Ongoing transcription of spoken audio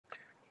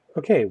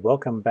Okay,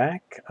 welcome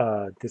back.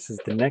 This is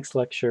the next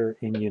lecture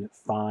in Unit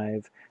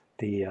 5.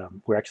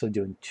 We're actually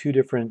doing two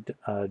different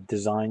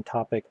design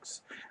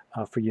topics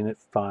for Unit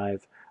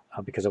 5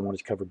 because I wanted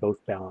to cover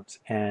both balance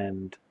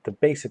and the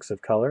basics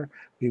of color.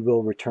 We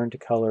will return to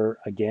color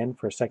again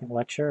for a second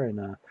lecture in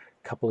a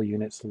couple of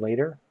units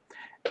later.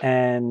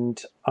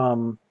 And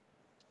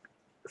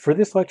for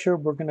this lecture,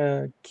 we're going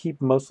to keep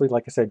mostly,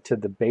 like I said, to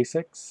the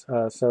basics.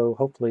 So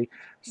hopefully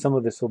some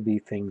of this will be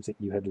things that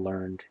you had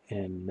learned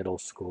in middle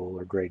school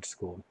or grade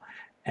school.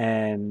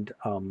 And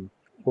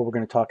what we're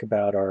going to talk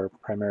about are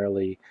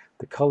primarily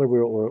the color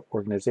wheel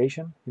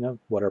organization,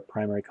 what are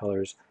primary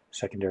colors,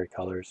 secondary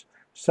colors,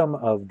 some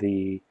of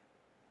the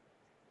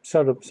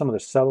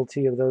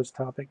subtlety of those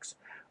topics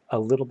a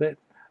little bit,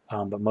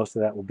 but most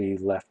of that will be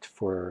left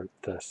for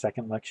the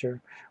second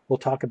lecture. We'll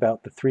talk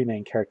about the three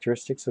main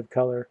characteristics of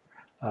color,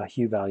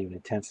 hue, value, and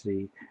intensity,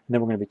 and then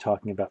we're going to be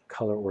talking about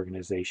color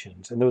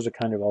organizations, and those are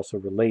kind of also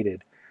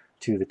related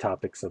to the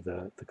topics of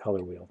the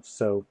color wheel.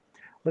 So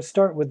let's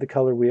start with the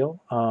color wheel.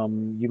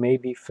 You may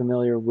be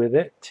familiar with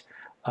it.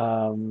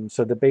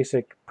 So the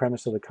basic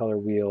premise of the color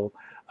wheel,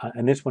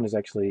 and this one is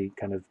actually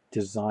kind of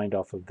designed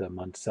off of the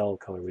Munsell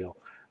color wheel,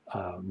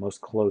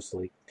 most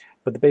closely.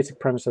 But the basic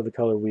premise of the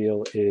color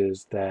wheel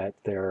is that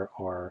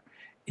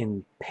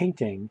in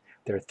painting,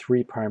 there are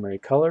three primary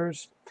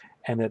colors,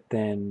 and that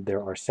then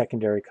there are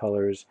secondary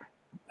colors,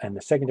 and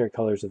the secondary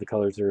colors are the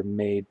colors that are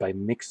made by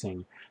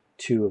mixing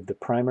two of the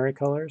primary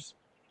colors.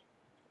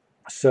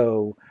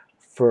 So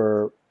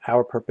for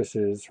our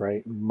purposes,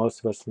 right, most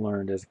of us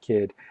learned as a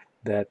kid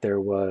that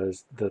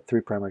the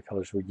three primary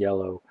colors were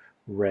yellow,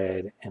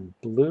 red, and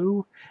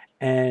blue,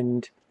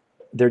 and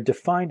they're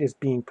defined as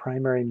being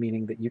primary,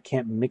 meaning that you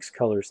can't mix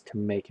colors to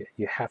make it.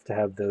 You have to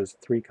have those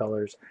three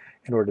colors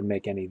in order to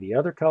make any of the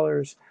other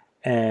colors.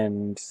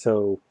 And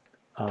so,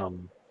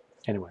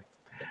 anyway,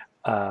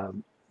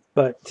 um,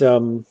 but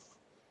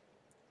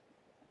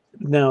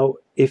now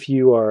if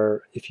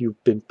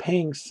you've been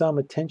paying some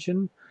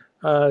attention,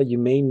 you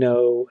may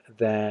know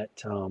that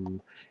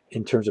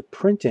in terms of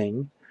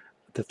printing,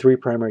 the three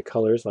primary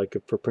colors, like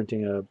for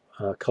printing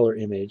a color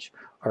image,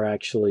 are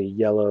actually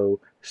yellow,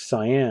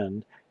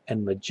 cyan,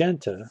 and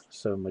magenta.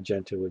 So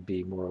magenta would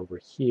be more over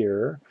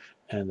here,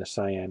 and the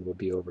cyan would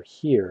be over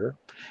here.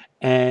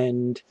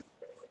 And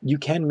you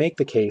can make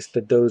the case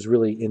that those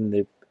really,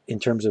 in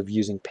terms of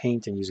using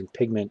paint and using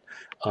pigment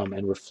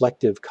and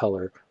reflective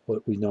color,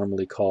 what we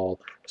normally call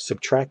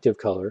subtractive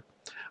color,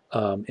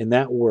 in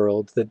that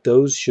world, that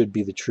those should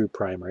be the true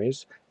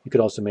primaries. You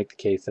could also make the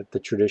case that the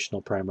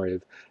traditional primary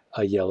of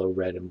yellow,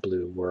 red, and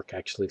blue work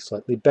actually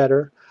slightly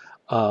better.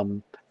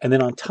 And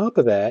then on top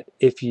of that,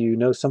 if you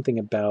know something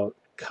about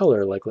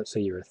color, like let's say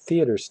you're a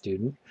theater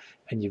student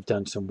and you've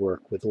done some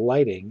work with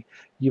lighting,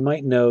 you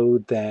might know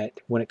that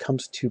when it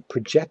comes to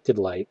projected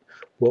light,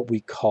 what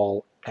we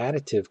call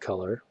additive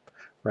color,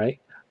 right?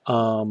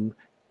 Or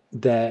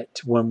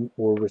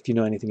if you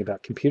know anything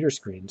about computer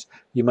screens,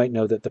 you might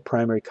know that the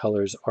primary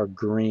colors are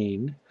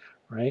green,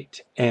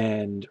 right,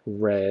 and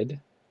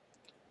red,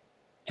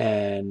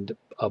 and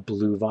a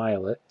blue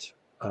violet,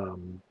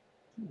 um,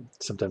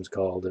 sometimes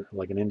called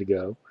like an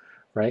indigo,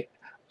 right?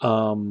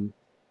 Um,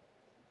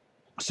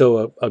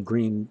 so a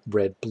green,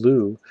 red,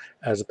 blue,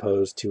 as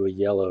opposed to a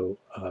yellow,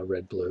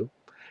 red, blue.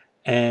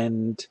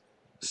 And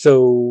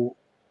so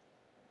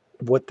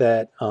what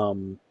that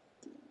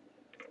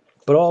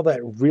but all that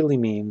really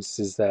means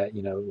is that,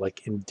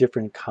 like in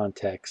different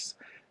contexts,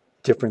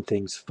 different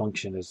things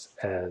function as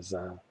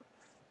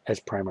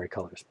primary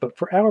colors. But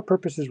for our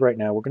purposes right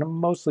now, we're going to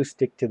mostly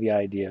stick to the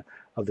idea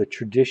of the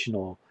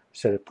traditional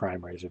set of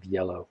primaries of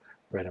yellow,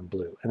 red, and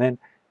blue. And then,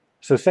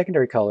 so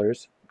secondary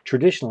colors,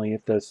 traditionally,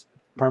 if the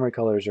primary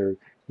colors are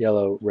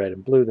yellow, red,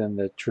 and blue, then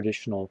the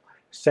traditional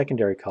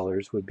secondary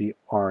colors would be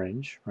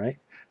orange, right?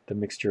 The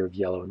mixture of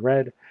yellow and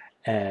red,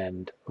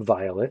 and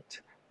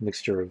violet,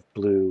 mixture of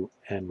blue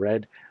and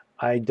red.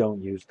 I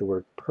don't use the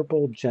word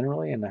purple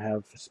generally, and I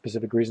have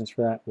specific reasons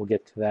for that. We'll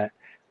get to that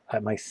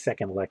at my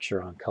second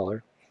lecture on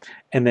color.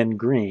 And then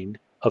green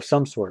of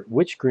some sort.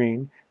 Which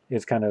green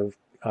is kind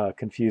of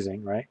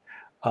confusing, right?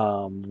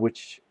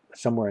 Which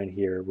somewhere in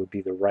here would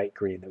be the right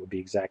green that would be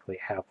exactly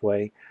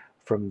halfway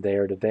from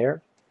there to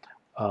there.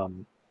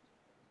 Um,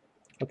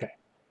 okay,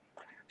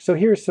 so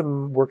here's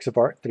some works of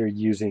art that are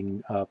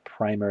using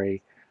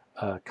primary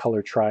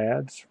color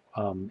triads.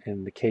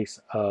 In the case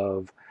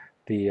of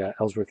the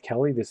Ellsworth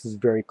Kelly, this is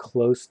very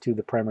close to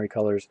the primary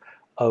colors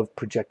of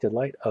projected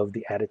light of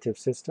the additive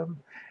system.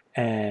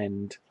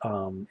 And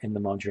in the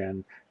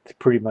Mondrian, it's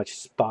pretty much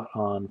spot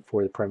on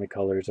for the primary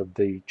colors of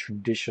the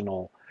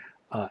traditional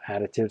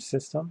additive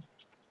system.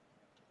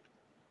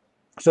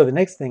 So the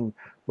next thing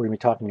we're going to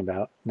be talking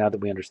about, now that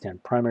we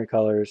understand primary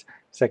colors,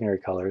 secondary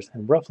colors,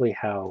 and roughly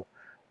how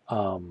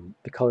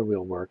the color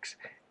wheel works,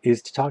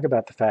 is to talk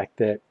about the fact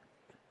that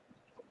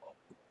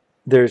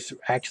there's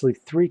actually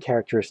three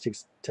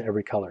characteristics to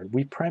every color.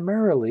 We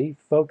primarily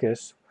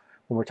focus,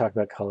 when we're talking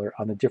about color,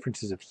 on the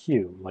differences of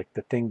hue, like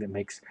the thing that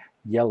makes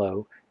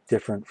yellow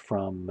different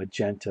from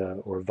magenta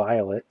or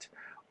violet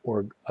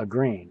or a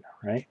green,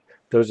 right?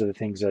 Those are the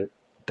things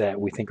that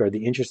we think are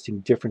the interesting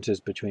differences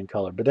between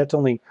color. But that's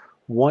only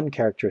one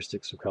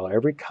characteristic of color.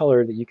 Every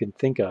color that you can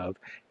think of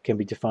can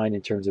be defined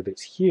in terms of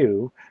its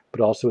hue,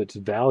 but also its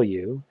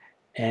value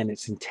and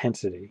its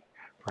intensity,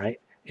 right?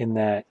 In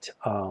that,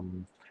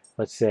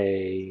 let's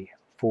say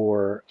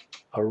for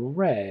a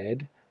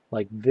red,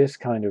 like this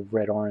kind of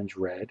red, orange,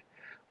 red,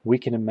 we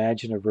can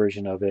imagine a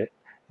version of it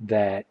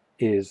that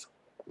is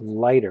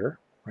lighter,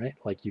 right?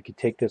 Like you could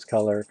take this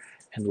color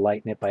and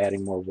lighten it by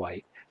adding more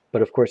white.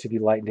 But of course, if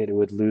you lighten it, it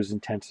would lose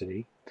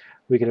intensity.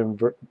 We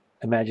could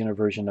imagine a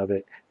version of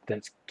it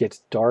that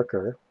gets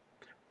darker,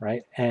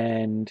 right?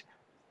 And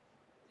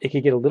it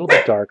could get a little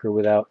bit darker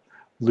without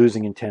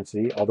losing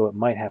intensity, although it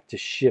might have to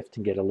shift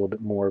and get a little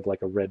bit more of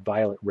like a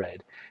red-violet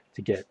red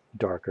to get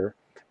darker.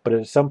 But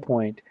at some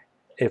point,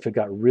 if it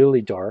got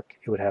really dark,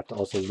 it would have to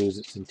also lose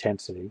its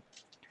intensity.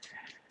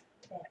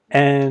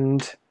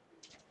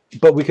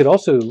 But we could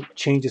also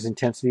change its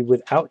intensity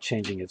without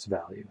changing its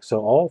value. So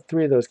all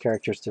three of those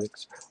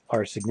characteristics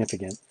are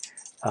significant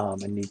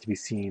and need to be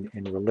seen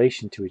in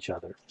relation to each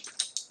other.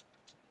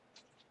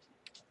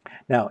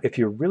 Now, if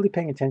you're really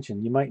paying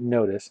attention, you might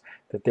notice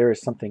that there is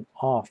something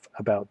off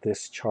about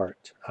this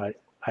chart. I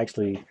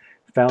actually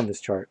found this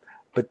chart,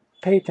 but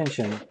pay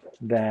attention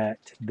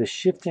that the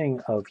shifting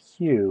of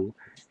hue,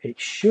 it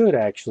should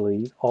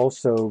actually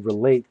also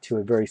relate to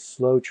a very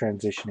slow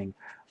transitioning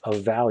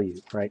of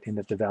value, right? In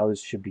that the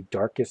values should be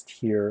darkest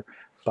here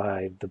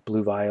by the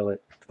blue,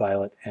 violet,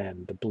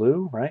 and the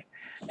blue, right?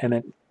 And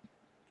then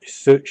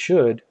it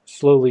should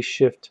slowly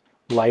shift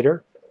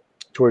lighter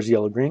towards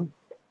yellow, green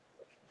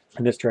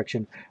in this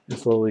direction, and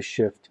slowly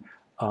shift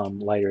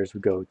lighter as we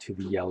go to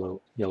the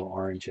yellow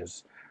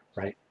oranges,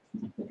 right?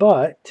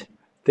 But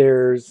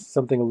there's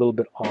something a little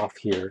bit off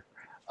here,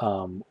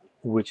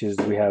 which is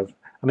we have,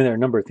 I mean, there are a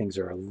number of things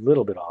that are a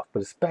little bit off,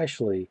 but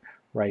especially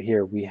right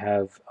here, we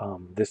have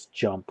this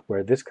jump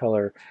where this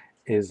color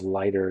is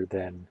lighter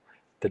than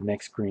the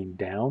next green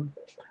down.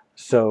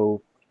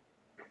 So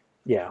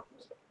yeah,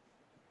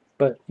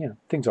 but you know,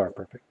 things aren't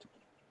perfect.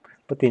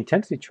 But the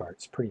intensity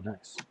chart's pretty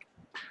nice.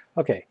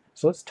 Okay,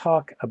 so let's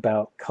talk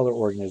about color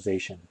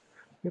organization.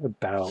 We have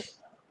about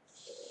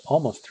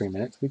almost 3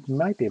 minutes. We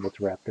might be able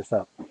to wrap this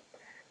up.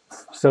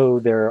 So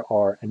there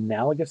are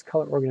analogous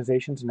color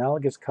organizations.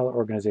 Analogous color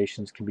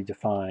organizations can be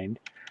defined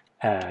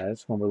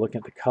as, when we're looking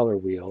at the color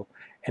wheel,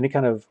 any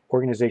kind of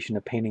organization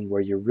of painting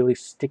where you're really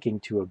sticking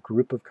to a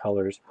group of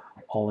colors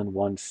all in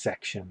one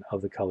section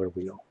of the color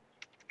wheel.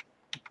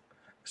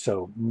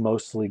 So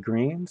mostly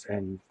greens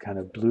and kind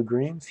of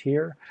blue-greens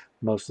here,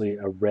 mostly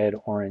a red,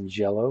 orange,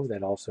 yellow.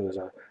 That also is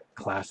a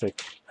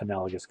classic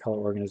analogous color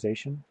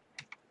organization.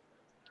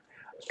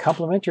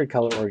 Complementary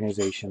color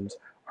organizations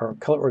are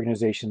color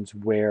organizations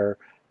where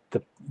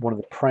one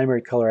of the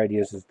primary color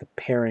ideas is the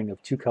pairing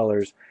of two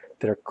colors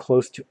that are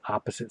close to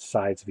opposite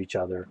sides of each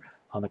other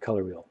on the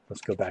color wheel.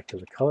 Let's go back to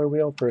the color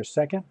wheel for a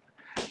second.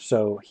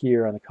 So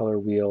here on the color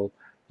wheel,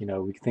 you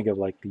know, we can think of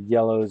like the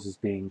yellows as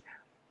being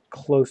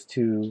close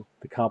to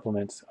the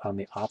complements on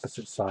the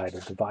opposite side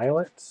of the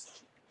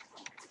violets,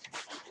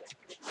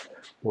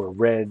 or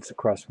reds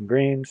across from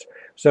greens.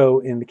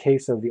 So in the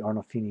case of the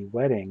Arnolfini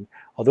wedding,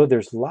 although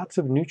there's lots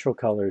of neutral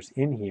colors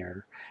in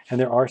here, and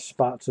there are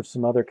spots of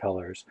some other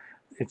colors,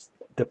 it's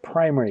the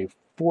primary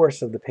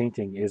force of the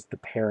painting is the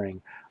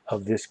pairing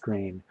of this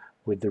green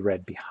with the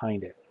red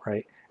behind it,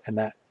 right?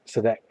 And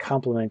so that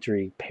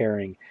complementary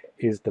pairing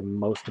is the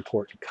most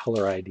important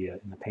color idea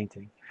in the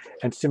painting.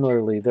 And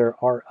similarly, there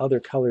are other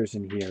colors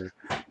in here,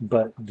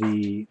 but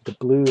the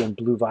blue and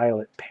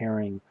blue-violet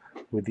pairing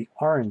with the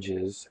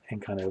oranges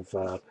and kind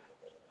of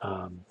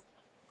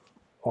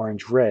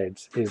orange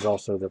reds is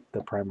also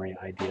the primary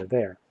idea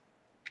there.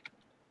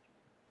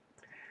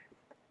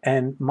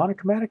 And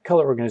monochromatic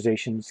color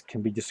organizations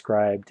can be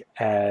described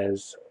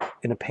as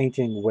in a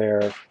painting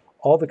where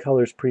all the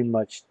colors pretty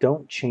much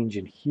don't change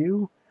in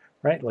hue,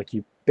 right? Like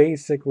you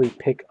basically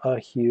pick a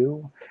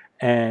hue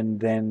and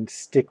then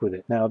stick with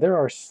it. Now there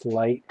are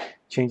slight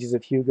changes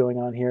of hue going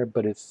on here,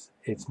 but it's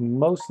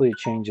mostly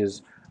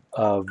changes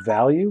of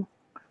value.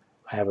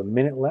 I have a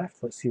minute left.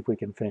 Let's see if we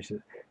can finish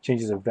it.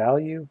 Changes of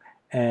value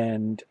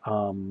and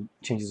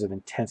changes of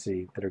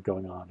intensity that are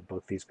going on in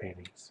both these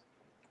paintings.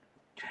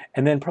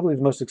 And then probably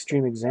the most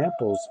extreme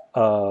examples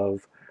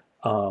of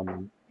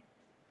a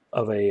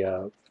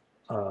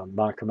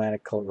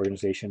monochromatic color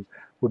organization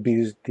would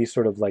be these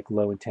sort of like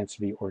low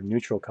intensity or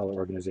neutral color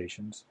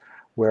organizations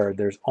where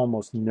there's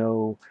almost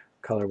no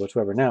color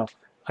whatsoever. Now,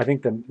 I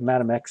think the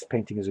Madame X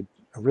painting is a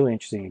really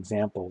interesting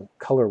example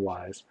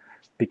color-wise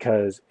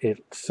because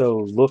it so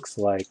looks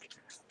like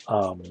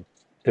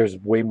there's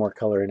way more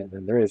color in it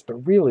than there is,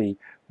 but really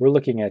we're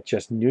looking at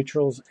just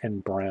neutrals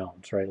and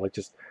browns, right? Like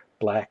just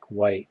black,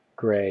 white,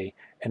 gray,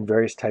 and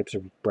various types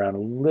of brown, a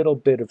little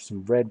bit of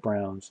some red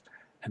browns,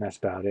 and that's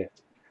about it.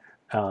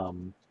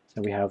 And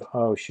we have,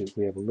 oh shoot,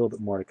 we have a little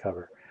bit more to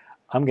cover.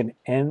 I'm going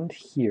to end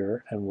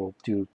here and we'll do